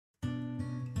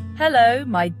Hello,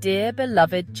 my dear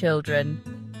beloved children.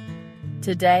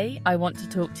 Today I want to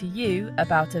talk to you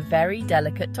about a very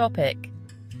delicate topic,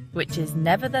 which is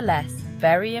nevertheless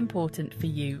very important for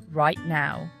you right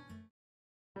now.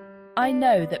 I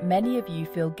know that many of you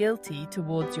feel guilty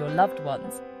towards your loved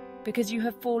ones because you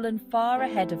have fallen far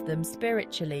ahead of them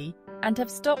spiritually and have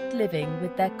stopped living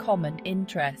with their common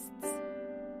interests.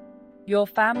 Your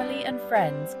family and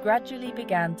friends gradually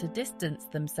began to distance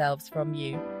themselves from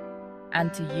you,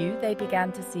 and to you they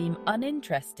began to seem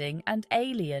uninteresting and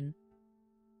alien.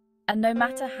 And no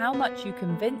matter how much you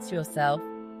convince yourself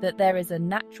that there is a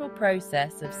natural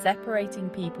process of separating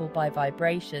people by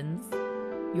vibrations,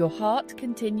 your heart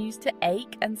continues to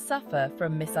ache and suffer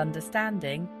from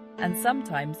misunderstanding and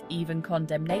sometimes even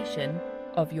condemnation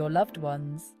of your loved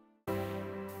ones.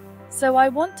 So I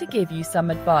want to give you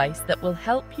some advice that will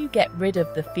help you get rid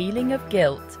of the feeling of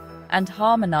guilt and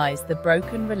harmonize the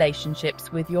broken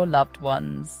relationships with your loved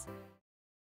ones.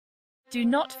 Do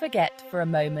not forget for a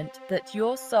moment that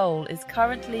your soul is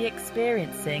currently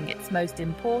experiencing its most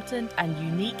important and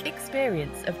unique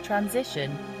experience of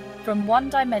transition from one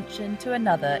dimension to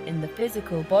another in the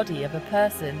physical body of a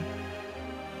person.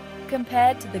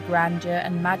 Compared to the grandeur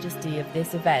and majesty of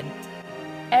this event,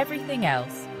 everything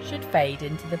else should fade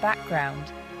into the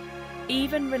background,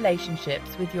 even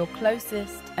relationships with your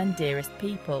closest and dearest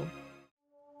people.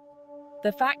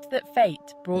 The fact that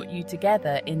fate brought you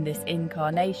together in this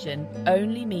incarnation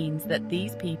only means that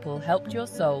these people helped your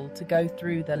soul to go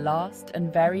through the last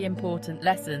and very important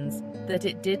lessons that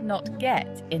it did not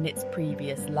get in its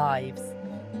previous lives.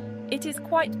 It is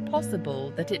quite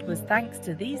possible that it was thanks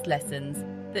to these lessons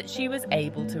that she was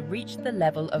able to reach the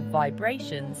level of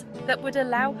vibrations that would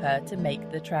allow her to make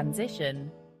the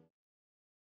transition.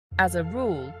 As a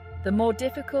rule, the more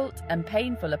difficult and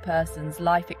painful a person's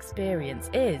life experience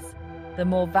is, the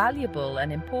more valuable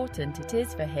and important it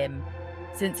is for him,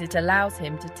 since it allows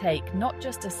him to take not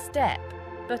just a step,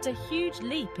 but a huge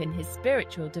leap in his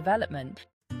spiritual development.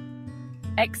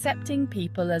 Accepting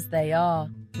people as they are,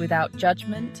 without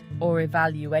judgment or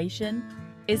evaluation,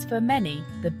 is for many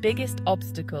the biggest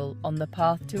obstacle on the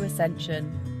path to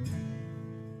ascension.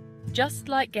 Just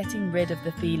like getting rid of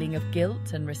the feeling of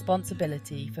guilt and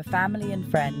responsibility for family and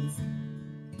friends,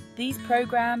 these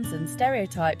programs and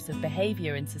stereotypes of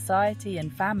behavior in society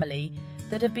and family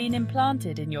that have been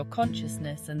implanted in your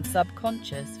consciousness and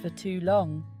subconscious for too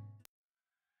long.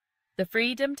 The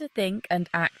freedom to think and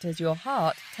act as your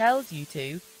heart tells you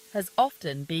to has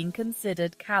often been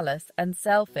considered callous and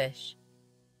selfish.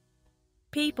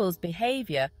 People's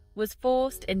behavior was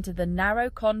forced into the narrow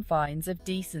confines of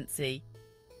decency,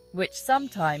 which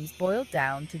sometimes boiled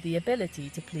down to the ability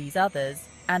to please others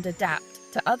and adapt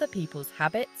to other people's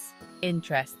habits,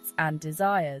 interests, and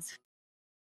desires.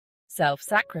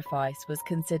 Self-sacrifice was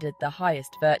considered the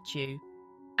highest virtue,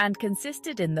 and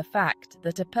consisted in the fact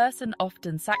that a person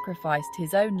often sacrificed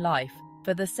his own life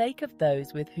for the sake of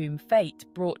those with whom fate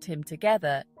brought him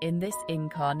together in this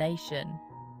incarnation.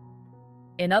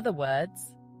 In other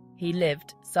words, he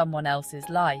lived someone else's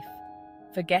life,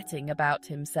 forgetting about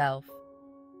himself.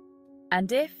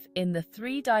 And if, in the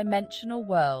three-dimensional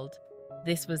world,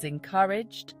 this was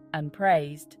encouraged and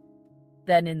praised,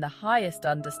 then in the highest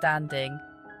understanding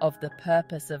of the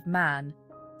purpose of man,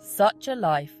 such a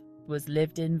life was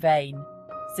lived in vain,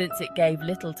 since it gave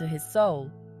little to his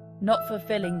soul, not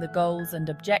fulfilling the goals and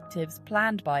objectives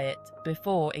planned by it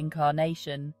before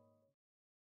incarnation.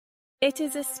 It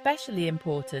is especially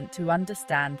important to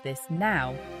understand this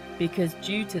now, because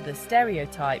due to the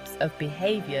stereotypes of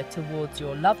behavior towards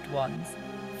your loved ones,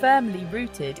 firmly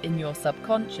rooted in your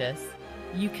subconscious,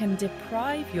 you can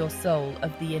deprive your soul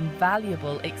of the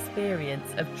invaluable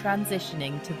experience of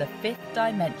transitioning to the fifth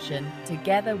dimension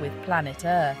together with planet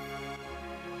Earth.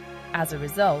 As a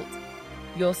result,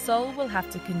 your soul will have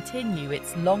to continue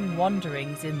its long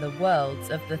wanderings in the worlds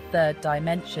of the third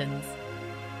dimensions,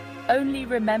 only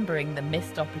remembering the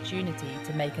missed opportunity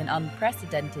to make an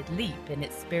unprecedented leap in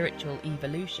its spiritual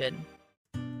evolution.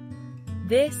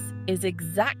 This is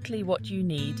exactly what you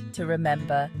need to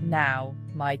remember now,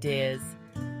 my dears,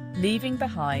 leaving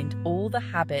behind all the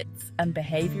habits and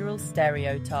behavioral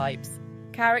stereotypes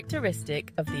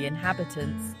characteristic of the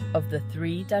inhabitants of the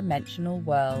three-dimensional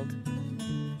world.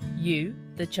 You,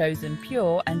 the chosen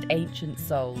pure and ancient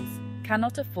souls,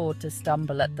 cannot afford to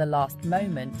stumble at the last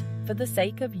moment for the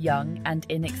sake of young and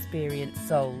inexperienced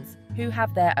souls who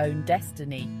have their own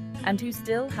destiny and who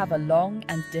still have a long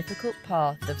and difficult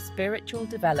path of spiritual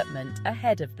development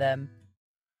ahead of them.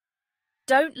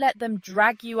 Don't let them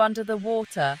drag you under the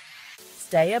water.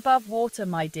 Stay above water,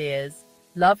 my dears.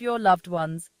 Love your loved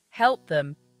ones, help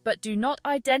them, but do not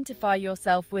identify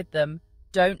yourself with them,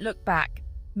 Don't look back.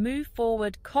 Move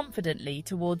forward confidently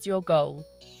towards your goal,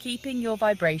 keeping your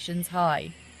vibrations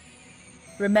high.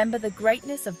 Remember the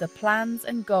greatness of the plans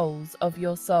and goals of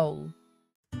your soul.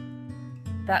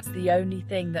 That's the only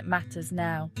thing that matters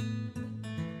now.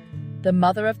 The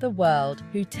Mother of the World,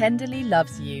 who tenderly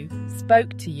loves you,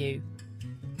 spoke to you